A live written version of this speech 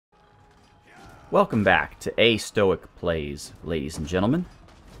Welcome back to A Stoic Plays, ladies and gentlemen.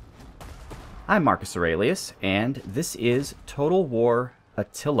 I'm Marcus Aurelius, and this is Total War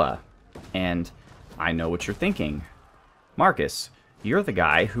Attila. And I know what you're thinking. Marcus, you're the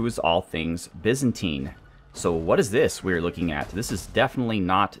guy who is all things Byzantine. So what is this we're looking at? This is definitely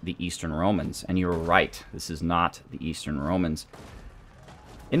not the Eastern Romans, and you're right, this is not the Eastern Romans.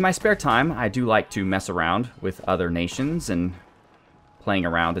 In my spare time, I do like to mess around with other nations and playing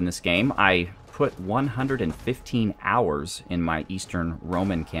around in this game. I put 115 hours in my Eastern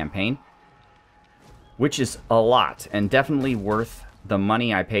Roman campaign, which is a lot and definitely worth the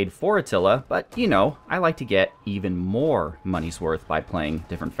money I paid for Attila, but you know, I like to get even more money's worth by playing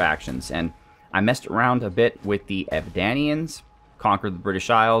different factions, and I messed around a bit with the Venedians, conquered the British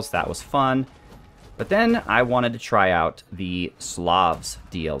Isles, that was fun, but then I wanted to try out the Slavs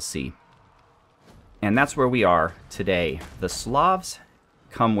DLC. And that's where we are today. The Slavs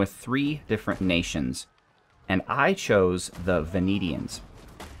come with 3 different nations, and I chose the Venedians.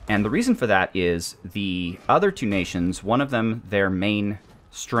 And the reason for that is the other 2 nations, one of them, their main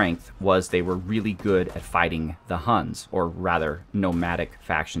strength was they were really good at fighting the Huns, or rather nomadic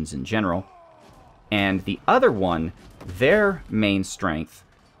factions in general. And the other one, their main strength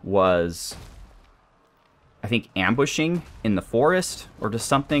was, I think, ambushing in the forest, or just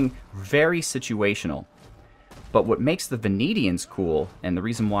something very situational. But what makes the Venedians cool, and the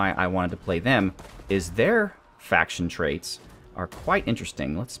reason why I wanted to play them, is their faction traits are quite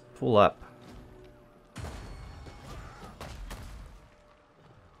interesting. Let's pull up.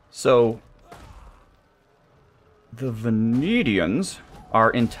 So, the Venedians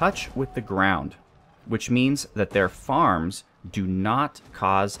are in touch with the ground, which means that their farms do not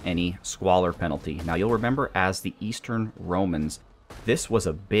cause any squalor penalty. Now, you'll remember as the Eastern Romans, this was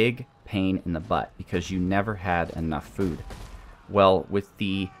a big pain in the butt because you never had enough food. Well, with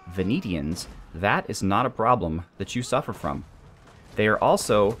the Venedians, that is not a problem that you suffer from. They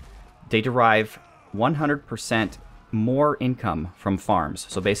derive 100% more income from farms.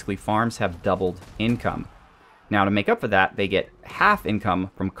 So basically, farms have doubled income. Now, to make up for that, they get half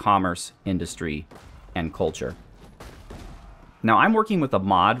income from commerce, industry, and culture. Now, I'm working with a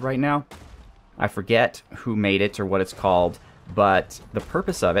mod right now. I forget who made it or what it's called, but the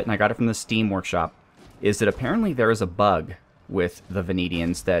purpose of it, and I got it from the Steam Workshop, is that apparently there is a bug with the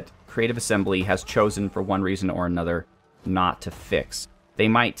Venedians that Creative Assembly has chosen for one reason or another not to fix. They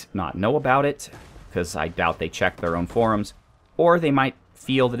might not know about it, because I doubt they check their own forums, or they might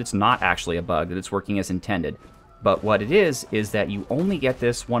feel that it's not actually a bug, that it's working as intended. But what it is that you only get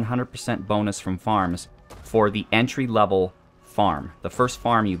this 100% bonus from farms for the entry-level farm, the first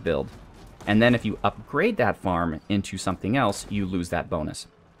farm you build. And then if you upgrade that farm into something else, you lose that bonus.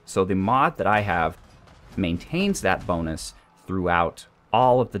 So the mod that I have maintains that bonus throughout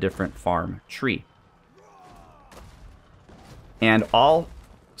all of the different farm tree. And all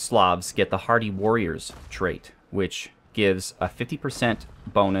Slavs get the Hardy Warriors trait, which gives a 50%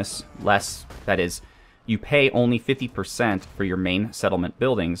 bonus less, that is, you pay only 50% for your main settlement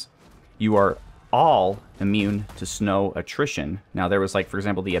buildings. You are all immune to snow attrition. Now there was, like, for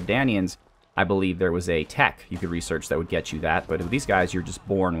example, the Venedians, I believe there was a tech you could research that would get you that, but with these guys, you're just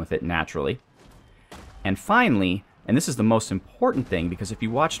born with it naturally. And finally, and this is the most important thing, because if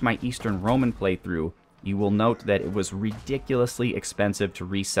you watched my Eastern Roman playthrough, you will note that it was ridiculously expensive to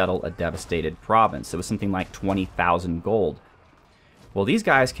resettle a devastated province. It was something like 20,000 gold. Well, these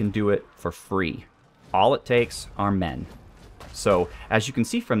guys can do it for free. All it takes are men. So, as you can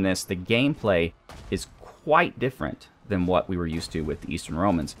see from this, the gameplay is quite different than what we were used to with the Eastern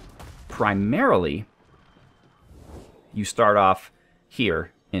Romans. Primarily, you start off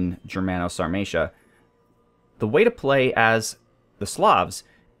here in Germano-Sarmatia. The way to play as the Slavs,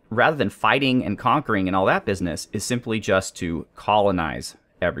 rather than fighting and conquering and all that business, is simply just to colonize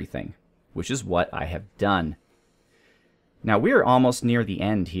everything, which is what I have done. Now, we are almost near the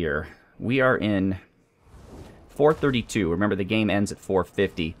end here. We are in 432. Remember, the game ends at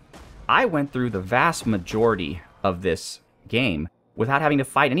 450. I went through the vast majority of this game without having to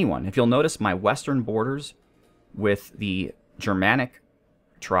fight anyone. If you'll notice, my western borders with the Germanic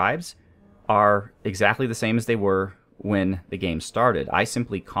tribes are exactly the same as they were when the game started. I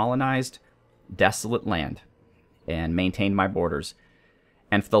simply colonized desolate land and maintained my borders.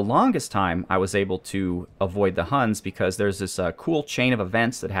 And for the longest time, I was able to avoid the Huns because there's this cool chain of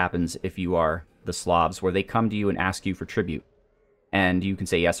events that happens if you are the Slavs, where they come to you and ask you for tribute. And you can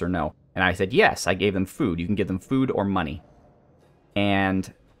say yes or no. And I said yes, I gave them food. You can give them food or money.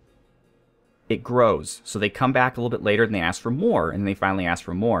 And it grows. So they come back a little bit later and they ask for more, and they finally ask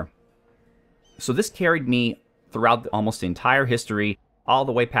for more. So this carried me throughout almost the entire history, all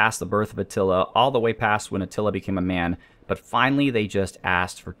the way past the birth of Attila, all the way past when Attila became a man, but finally they just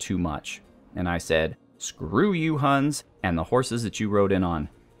asked for too much. And I said, screw you, Huns, and the horses that you rode in on.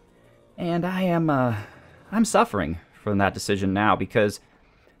 And I'm suffering from that decision now, because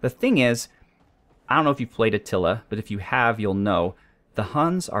the thing is, I don't know if you've played Attila, but if you have, you'll know, the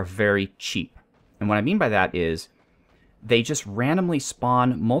Huns are very cheap. And what I mean by that is, they just randomly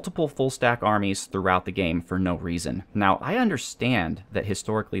spawn multiple full-stack armies throughout the game for no reason. Now, I understand that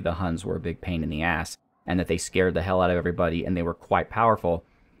historically the Huns were a big pain in the ass, and that they scared the hell out of everybody, and they were quite powerful.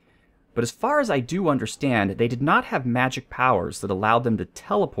 But as far as I do understand, they did not have magic powers that allowed them to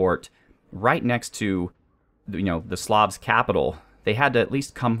teleport right next to, the Slavs' capital. They had to at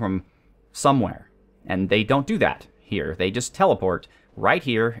least come from somewhere, and they don't do that here. They just teleport right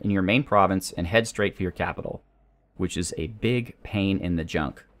here in your main province and head straight for your capital, which is a big pain in the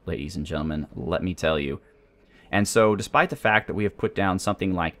junk, ladies and gentlemen, let me tell you. And so, despite the fact that we have put down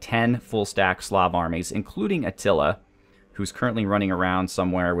something like 10 full-stack Slav armies, including Attila, who's currently running around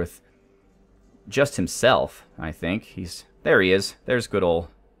somewhere with just himself, I think. There he is. There's good old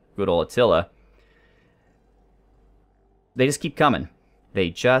Attila. They just keep coming. They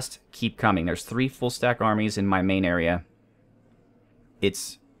just keep coming. There's 3 full-stack armies in my main area.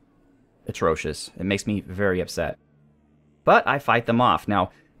 It's atrocious. It makes me very upset. But I fight them off. Now,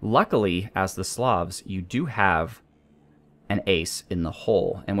 luckily, as the Slavs, you do have an ace in the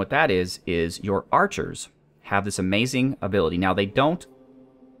hole. And what that is your archers have this amazing ability. Now, they don't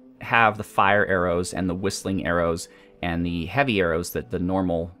have the fire arrows and the whistling arrows and the heavy arrows that the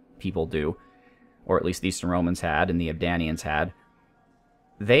normal people do, or at least the Eastern Romans had and the Abdanians had.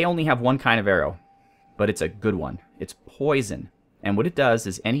 They only have one kind of arrow, but it's a good one. It's poison. And what it does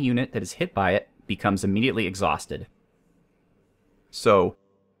is any unit that is hit by it becomes immediately exhausted. So,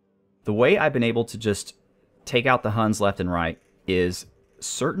 the way I've been able to just take out the Huns left and right is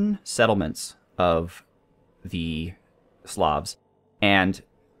certain settlements of the Slavs, and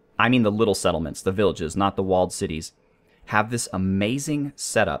I mean the little settlements, the villages, not the walled cities, have this amazing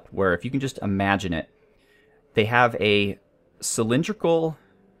setup where, if you can just imagine it, they have a cylindrical,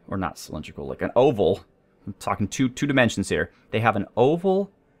 or not cylindrical, like an oval, I'm talking two dimensions here. They have an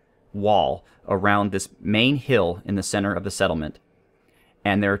oval wall around this main hill in the center of the settlement.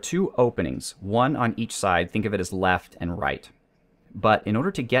 And there are 2 openings, one on each side. Think of it as left and right. But in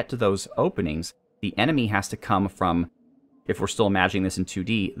order to get to those openings, the enemy has to come from, if we're still imagining this in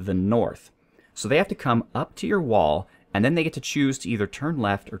 2D, the north. So they have to come up to your wall, and then they get to choose to either turn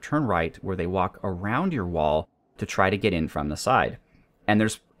left or turn right, where they walk around your wall to try to get in from the side. And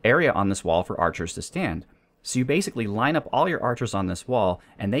there's area on this wall for archers to stand. So you basically line up all your archers on this wall,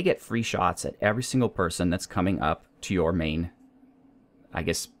 and they get free shots at every single person that's coming up to your main, I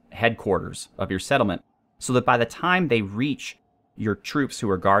guess, headquarters of your settlement, so that by the time they reach your troops who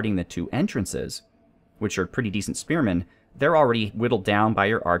are guarding the 2 entrances, which are pretty decent spearmen, they're already whittled down by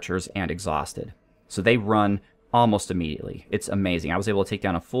your archers and exhausted. So they run almost immediately. It's amazing. I was able to take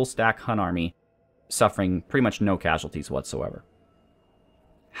down a full stack Hun army, suffering pretty much no casualties whatsoever.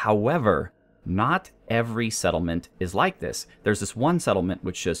 However, not every settlement is like this. There's this one settlement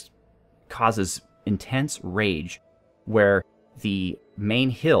which just causes intense rage, where the main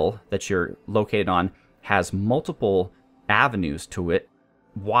hill that you're located on has multiple avenues to it,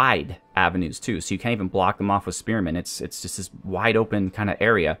 wide avenues too, so you can't even block them off with spearmen. It's just this wide open kind of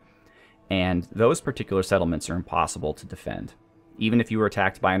area, and those particular settlements are impossible to defend. Even if you were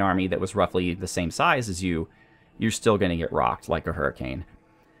attacked by an army that was roughly the same size as you, you're still going to get rocked like a hurricane.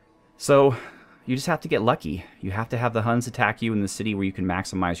 So you just have to get lucky. You have to have the Huns attack you in the city where you can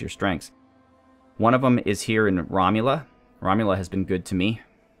maximize your strengths. One of them is here in Romula. Romula has been good to me.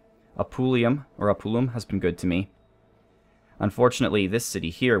 Apulum has been good to me. Unfortunately, this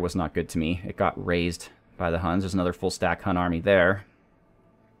city here was not good to me. It got razed by the Huns. There's another full stack Hun army there.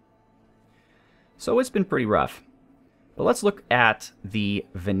 So it's been pretty rough. But let's look at the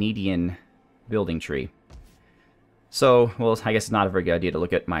Venedian building tree. So, well, I guess it's not a very good idea to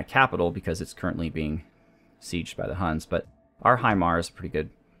look at my capital because it's currently being sieged by the Huns, but our Heimar is a pretty good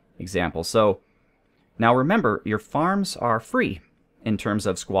example. So, now remember, your farms are free in terms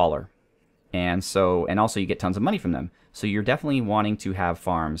of squalor. And also you get tons of money from them. So you're definitely wanting to have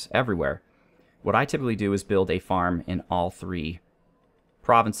farms everywhere. What I typically do is build a farm in all 3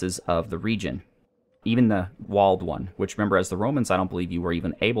 provinces of the region. Even the walled one, which, remember, as the Romans I don't believe you were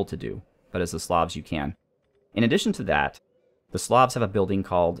even able to do, but as the Slavs you can. In addition to that, the Slavs have a building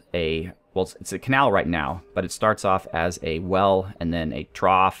called it's a canal right now, but it starts off as a well, and then a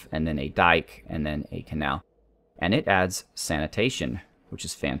trough, and then a dike, and then a canal. And it adds sanitation, which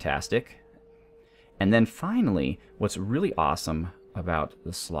is fantastic. And then finally, what's really awesome about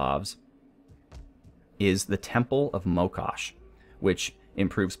the Slavs is the Temple of Mokosh, which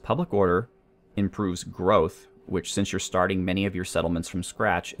improves public order, improves growth, which since you're starting many of your settlements from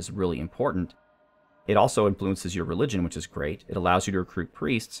scratch is really important. It also influences your religion, which is great. It allows you to recruit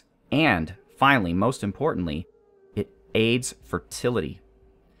priests. And finally, most importantly, it aids fertility.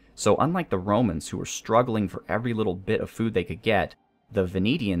 So unlike the Romans, who were struggling for every little bit of food they could get, the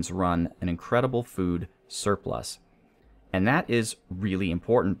Venedians run an incredible food surplus. And that is really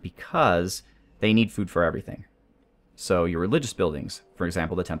important because they need food for everything. So your religious buildings, for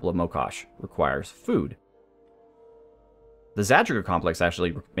example, the Temple of Mokosh, requires food. The Zadruga complex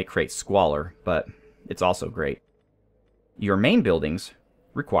actually creates squalor, but it's also great. Your main buildings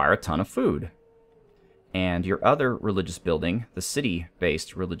require a ton of food. And your other religious building, the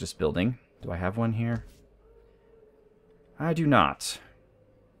city-based religious building, do I have one here? I do not.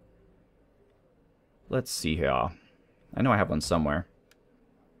 Let's see here. I know I have one somewhere.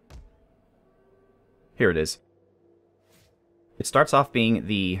 Here it is. It starts off being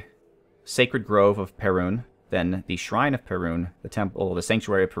the Sacred Grove of Perun, then the Shrine of Perun, the Temple, the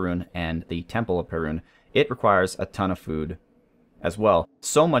Sanctuary of Perun, and the Temple of Perun. It requires a ton of food as well.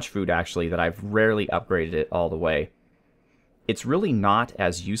 So much food, actually, that I've rarely upgraded it all the way. It's really not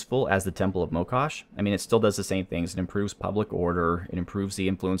as useful as the Temple of Mokosh. I mean, it still does the same things. It improves public order. It improves the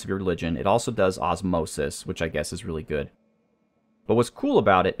influence of your religion. It also does osmosis, which I guess is really good. But what's cool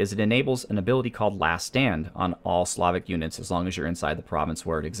about it is it enables an ability called Last Stand on all Slavic units as long as you're inside the province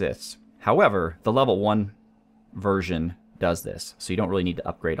where it exists. However, the level 1 version does this, so you don't really need to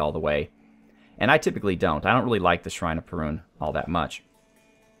upgrade all the way. And I typically don't. I don't really like the Shrine of Perun all that much.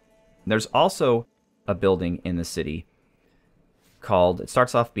 There's also a building in the city called, it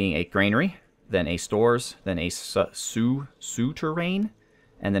starts off being a granary, then a stores, then a souterrain,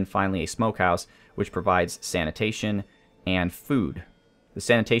 and then finally a smokehouse, which provides sanitation and food. The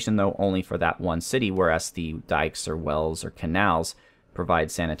sanitation, though, only for that one city, whereas the dikes or wells or canals provide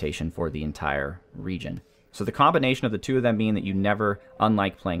sanitation for the entire region. So the combination of the two of them mean that you never,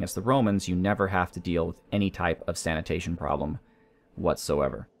 unlike playing as the Romans, you never have to deal with any type of sanitation problem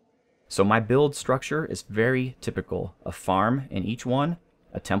whatsoever. So my build structure is very typical. A farm in each one,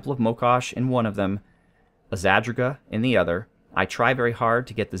 a Temple of Mokosh in one of them, a Zadruga in the other. I try very hard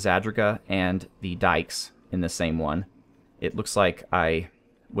to get the Zadruga and the dikes in the same one. It looks like I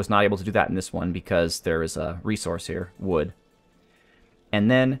was not able to do that in this one because there is a resource here, wood.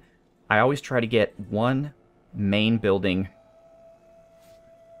 And then I always try to get one main building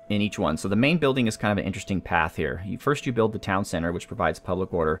in each one. So the main building is kind of an interesting path here. First you build the town center, which provides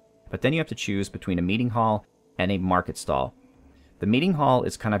public order, but then you have to choose between a meeting hall and a market stall. The meeting hall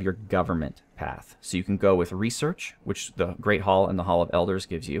is kind of your government path. So you can go with research, which the Great Hall and the Hall of Elders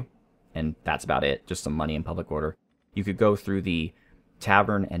gives you, and that's about it, just some money and public order. You could go through the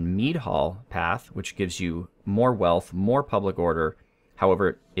Tavern and Mead Hall path, which gives you more wealth, more public order.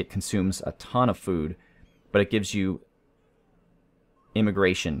 However, it consumes a ton of food, but it gives you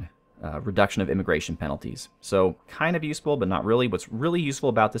immigration, reduction of immigration penalties. So kind of useful, but not really. What's really useful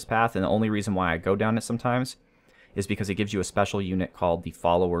about this path, and the only reason why I go down it sometimes, is because it gives you a special unit called the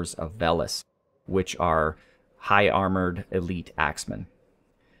Followers of Velis, which are high-armored elite axemen.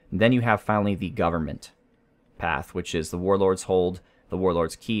 And then you have finally the government path, which is the Warlord's Hold, the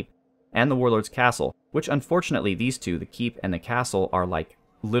Warlord's Keep, and the Warlord's Castle, which unfortunately these two, the Keep and the Castle, are like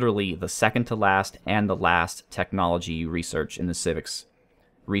literally the second to last and the last technology you research in the civics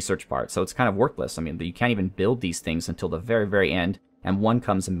research part. So it's kind of worthless. I mean, you can't even build these things until the very, very end, and one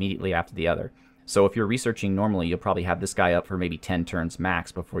comes immediately after the other. So if you're researching normally, you'll probably have this guy up for maybe 10 turns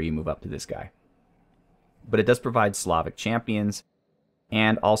max before you move up to this guy. But it does provide Slavic champions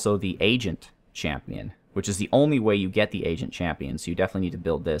and also the agent champion, which is the only way you get the agent champion. So you definitely need to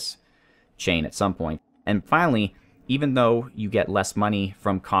build this chain at some point. And finally, even though you get less money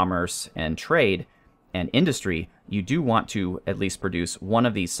from commerce and trade and industry, you do want to at least produce one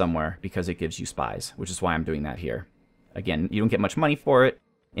of these somewhere because it gives you spies, which is why I'm doing that here. Again, you don't get much money for it.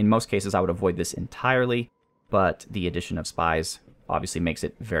 In most cases, I would avoid this entirely, but the addition of spies obviously makes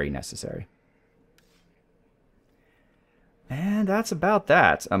it very necessary. And that's about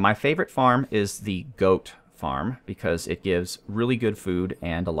that. My favorite farm is the goat farm because it gives really good food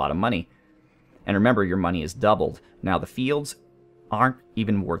and a lot of money. And remember, your money is doubled. Now, the fields aren't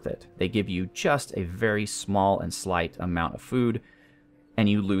even worth it. They give you just a very small and slight amount of food, and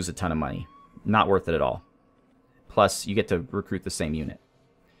you lose a ton of money. Not worth it at all. Plus, you get to recruit the same unit.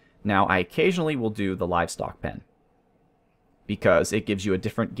 Now, I occasionally will do the livestock pen because it gives you a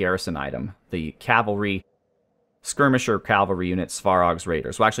different garrison item. The cavalry, skirmisher cavalry unit, Svarog's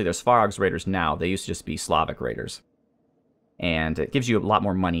Raiders. Well, actually, there's Svarog's Raiders now. They used to just be Slavic Raiders. and it gives you a lot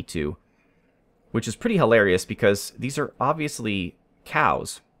more money too, which is pretty hilarious because these are obviously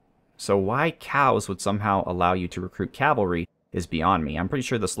cows. So why cows would somehow allow you to recruit cavalry is beyond me. I'm pretty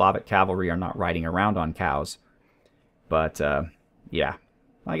sure the Slavic cavalry are not riding around on cows. But, yeah.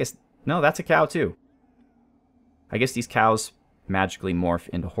 I guess, no, that's a cow too. I guess these cows magically morph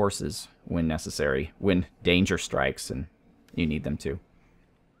into horses when necessary, when danger strikes and you need them to.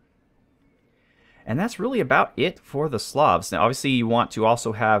 And that's really about it for the Slavs. Now, obviously, you want to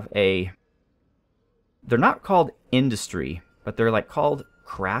also have a... They're not called industry, but they're like called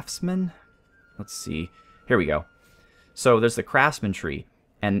craftsmen. Let's see. Here we go. So there's the craftsman tree,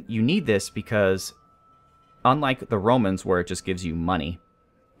 and you need this because unlike the Romans where it just gives you money,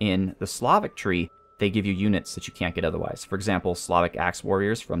 in the Slavic tree, they give you units that you can't get otherwise. For example, Slavic axe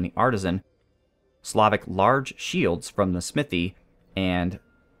warriors from the artisan, Slavic large shields from the smithy, and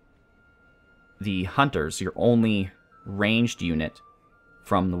the hunters, your only ranged unit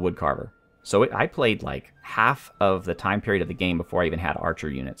from the woodcarver. So I played like half of the time period of the game before I even had archer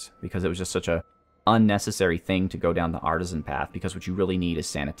units, because it was just such a unnecessary thing to go down the artisan path, because what you really need is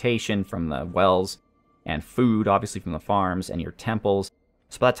sanitation from the wells, and food, obviously, from the farms, and your temples.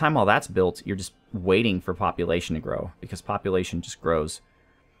 So by the time all that's built, you're just waiting for population to grow, because population just grows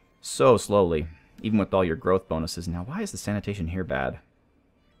so slowly, even with all your growth bonuses. Now, why is the sanitation here bad?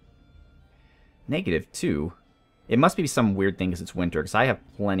 -2. It must be some weird thing because it's winter, because I have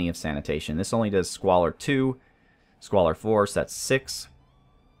plenty of sanitation. This only does Squalor 2, Squalor 4, so that's 6,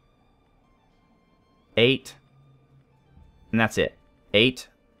 8, and that's it. 8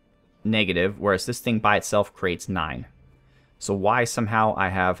 negative, whereas this thing by itself creates 9. So why somehow I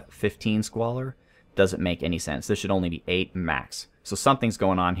have 15 Squalor doesn't make any sense. This should only be 8 max. So something's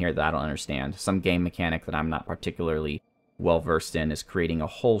going on here that I don't understand. Some game mechanic that I'm not particularly well versed in is creating a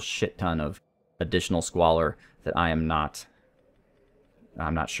whole shit ton of additional Squalor that I'm not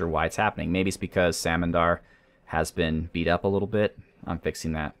sure why it's happening. Maybe it's because Samandar has been beat up a little bit. I'm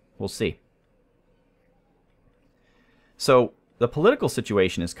fixing that. We'll see. So the political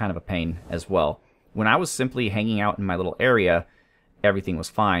situation is kind of a pain as well. When I was simply hanging out in my little area, everything was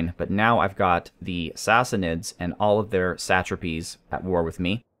fine. But now I've got the Sassanids and all of their satrapies at war with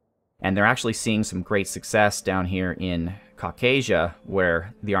me. And they're actually seeing some great success down here in Caucasia,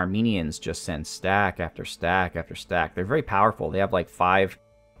 where the Armenians just send stack after stack after stack. They're very powerful. They have like 5.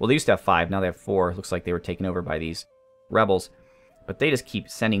 Well, they used to have 5. Now they have 4. It looks like they were taken over by these rebels. But they just keep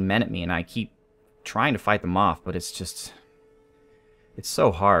sending men at me, and I keep trying to fight them off. But it's just... it's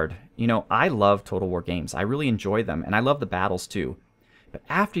so hard. You know, I love Total War games. I really enjoy them, and I love the battles too. But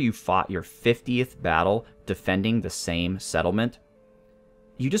after you fought your 50th battle defending the same settlement,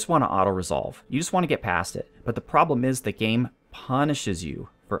 you just want to auto-resolve. You just want to get past it. But the problem is the game punishes you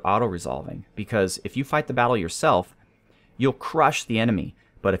for auto-resolving, because if you fight the battle yourself, you'll crush the enemy.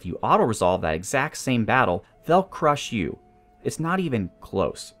 But if you auto-resolve that exact same battle, they'll crush you. It's not even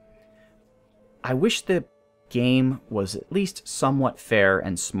close. I wish the game was at least somewhat fair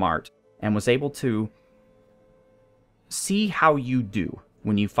and smart, and was able to see how you do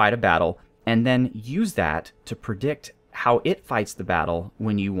when you fight a battle, and then use that to predict how it fights the battle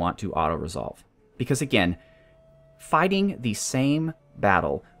when you want to auto-resolve. Because again, fighting the same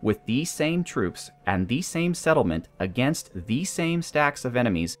battle with these same troops and the same settlement against the same stacks of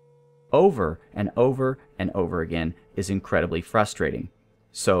enemies over and over and over again is incredibly frustrating.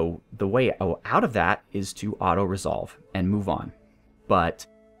 So the way out of that is to auto-resolve and move on. But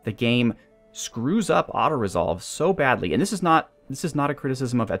the game screws up auto-resolve so badly, and this is not a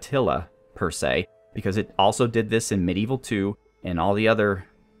criticism of Attila per se, because it also did this in Medieval 2 and all the other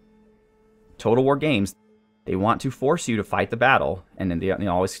Total War games. They want to force you to fight the battle, and then they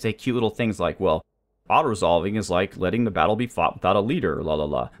always say cute little things like, well, auto-resolving is like letting the battle be fought without a leader, la la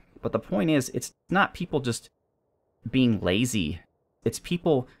la. But the point is, it's not people just being lazy. It's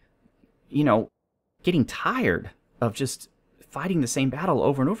people, you know, getting tired of just fighting the same battle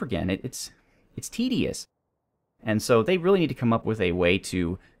over and over again. It's tedious. And so they really need to come up with a way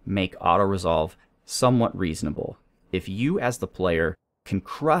to make auto-resolve somewhat reasonable. If you, as the player, can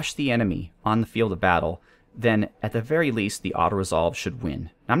crush the enemy on the field of battle, then at the very least the auto-resolve should win.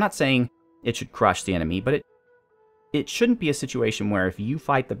 Now, I'm not saying it should crush the enemy, but it shouldn't be a situation where if you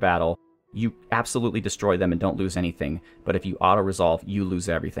fight the battle, you absolutely destroy them and don't lose anything. But if you auto-resolve, you lose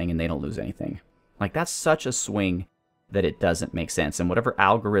everything and they don't lose anything. Like, that's such a swing that it doesn't make sense. And whatever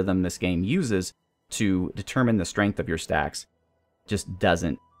algorithm this game uses to determine the strength of your stacks just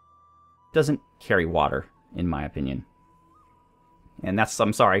doesn't carry water, in my opinion. And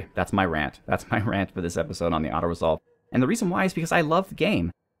I'm sorry, that's my rant. That's my rant for this episode on the auto-resolve. And the reason why is because I love the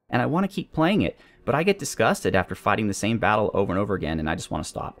game. and I want to keep playing it, but I get disgusted after fighting the same battle over and over again, and I just want to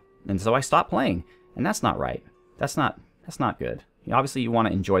stop. And so I stop playing, and that's not right. That's not good. Obviously, you want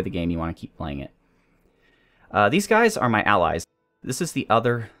to enjoy the game. You want to keep playing it. These guys are my allies. This is the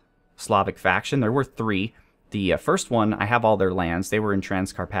other Slavic faction. There were 3. The first one, I have all their lands. They were in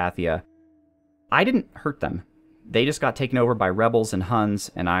Transcarpathia. I didn't hurt them. They just got taken over by rebels and Huns,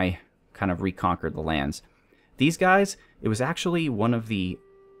 and I kind of reconquered the lands. These guys, it was actually one of the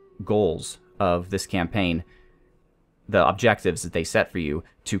goals of this campaign, the objectives that they set for you,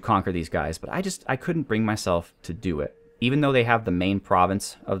 to conquer these guys, but I couldn't bring myself to do it. Even though they have the main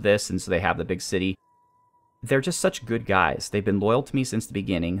province of this, and so they have the big city, they're just such good guys. They've been loyal to me since the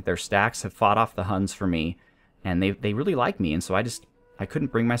beginning. Their stacks have fought off the Huns for me, and they really like me, and so I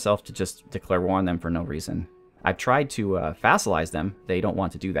couldn't bring myself to just declare war on them for no reason. I've tried to vassalize them. They don't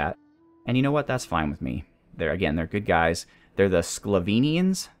want to do that. And you know what? That's fine with me. They're good guys. They're the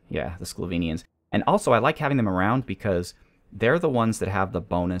Slovenians. Yeah, the Slovenians. And also, I like having them around because they're the ones that have the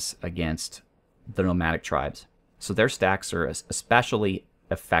bonus against the nomadic tribes. So their stacks are especially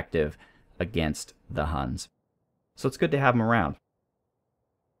effective against the Huns. So it's good to have them around.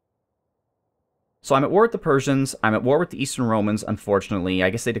 So I'm at war with the Persians. I'm at war with the Eastern Romans, unfortunately. I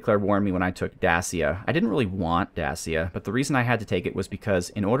guess they declared war on me when I took Dacia. I didn't really want Dacia, but the reason I had to take it was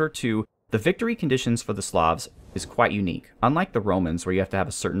because in order to... The victory conditions for the Slavs is quite unique. Unlike the Romans, where you have to have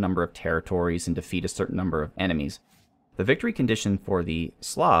a certain number of territories and defeat a certain number of enemies, the victory condition for the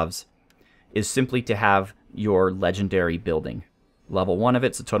Slavs is simply to have your legendary building. Level 1 of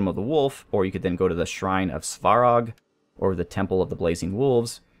it's the Totem of the Wolf, or you could then go to the Shrine of Svarog, or the Temple of the Blazing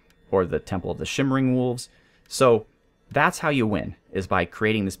Wolves, or the Temple of the Shimmering Wolves. So that's how you win, is by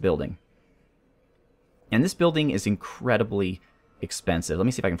creating this building. And this building is incredibly expensive. Let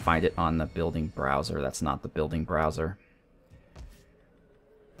me see if I can find it on the building browser. That's not the building browser.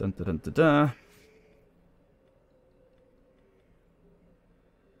 Dun, dun, dun, dun, dun.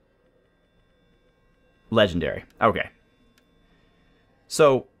 Legendary. Okay.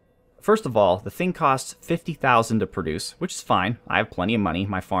 So, first of all, the thing costs 50,000 to produce, which is fine. I have plenty of money.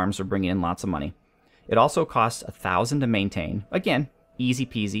 My farms are bringing in lots of money. It also costs 1,000 to maintain. Again, easy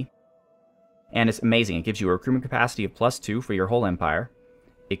peasy. And it's amazing. It gives you a recruitment capacity of +2 for your whole empire.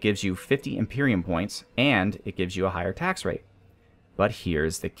 It gives you 50 Imperium points, and it gives you a higher tax rate. But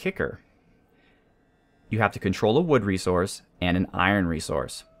here's the kicker. You have to control a wood resource and an iron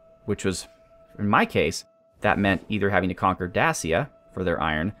resource, which was, in my case, that meant either having to conquer Dacia for their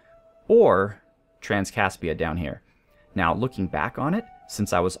iron, or Transcaspia down here. Now, looking back on it,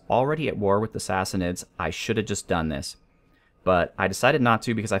 since I was already at war with the Sassanids, I should have just done this. But I decided not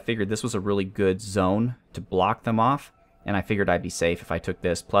to because I figured this was a really good zone to block them off, and I figured I'd be safe if I took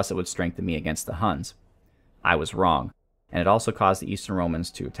this, plus it would strengthen me against the Huns. I was wrong, and it also caused the Eastern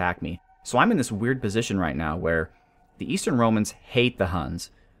Romans to attack me. So I'm in this weird position right now where the Eastern Romans hate the Huns,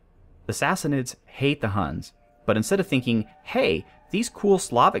 the Sassanids hate the Huns, but instead of thinking, hey, these cool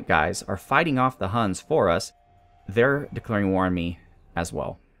Slavic guys are fighting off the Huns for us, they're declaring war on me as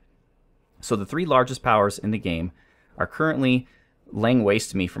well. So the 3 largest powers in the game are currently laying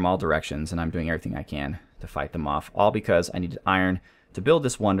waste to me from all directions, and I'm doing everything I can to fight them off, all because I needed iron to build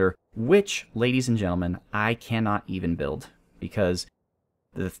this wonder, which, ladies and gentlemen, I cannot even build, because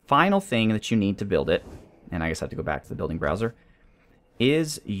the final thing that you need to build it, and I guess I have to go back to the building browser,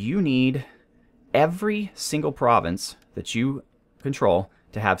 is you need every single province that you control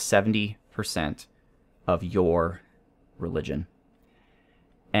to have 70% of your religion.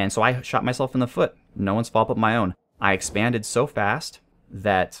 And so I shot myself in the foot. No one's fault but my own. I expanded so fast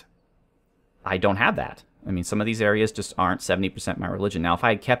that I don't have that. I mean, some of these areas just aren't 70% my religion. Now, if I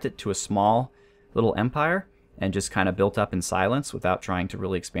had kept it to a small little empire and just kind of built up in silence without trying to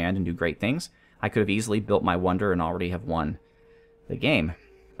really expand and do great things, I could have easily built my wonder and already have won the game.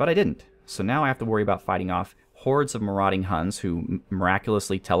 But I didn't. So now I have to worry about fighting off hordes of marauding Huns who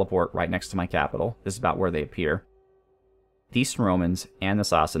miraculously teleport right next to my capital. This is about where they appear. The Eastern Romans and the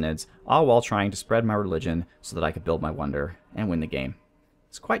Sassanids, all while trying to spread my religion so that I could build my wonder and win the game.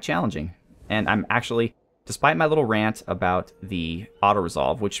 It's quite challenging. And I'm actually, despite my little rant about the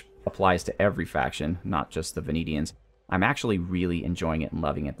auto-resolve, which applies to every faction, not just the Venedians, I'm actually really enjoying it and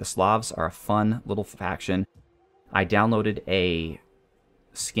loving it. The Slavs are a fun little faction. I downloaded a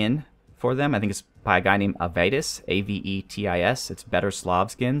skin for them. I think it's by a guy named Avetis, A-V-E-T-I-S. It's Better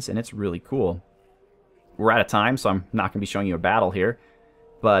Slav Skins, and it's really cool. We're out of time, so I'm not going to be showing you a battle here.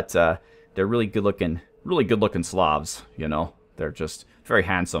 But they're really good-looking Slavs, you know. They're just very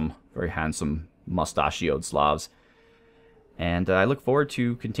handsome mustachioed Slavs. And I look forward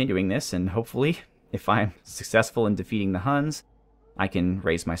to continuing this, and hopefully, if I'm successful in defeating the Huns, I can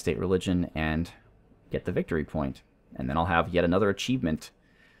raise my state religion and get the victory point. And then I'll have yet another achievement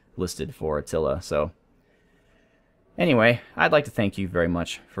listed for Attila. So anyway, I'd like to thank you very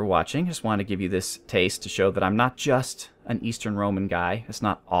much for watching. Just wanted to give you this taste to show that I'm not just an Eastern Roman guy. It's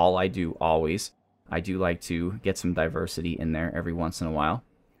not all I do always. I do like to get some diversity in there every once in a while.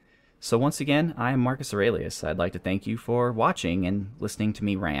 So once again, I am Marcus Aurelius. I'd like to thank you for watching and listening to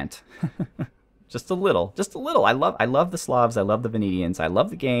me rant. Just a little. Just a little. I love the Slavs. I love the Venedians. I love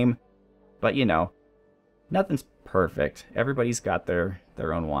the game. But, you know, nothing's perfect. Everybody's got their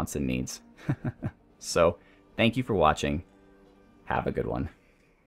own wants and needs. So, thank you for watching. Have a good one.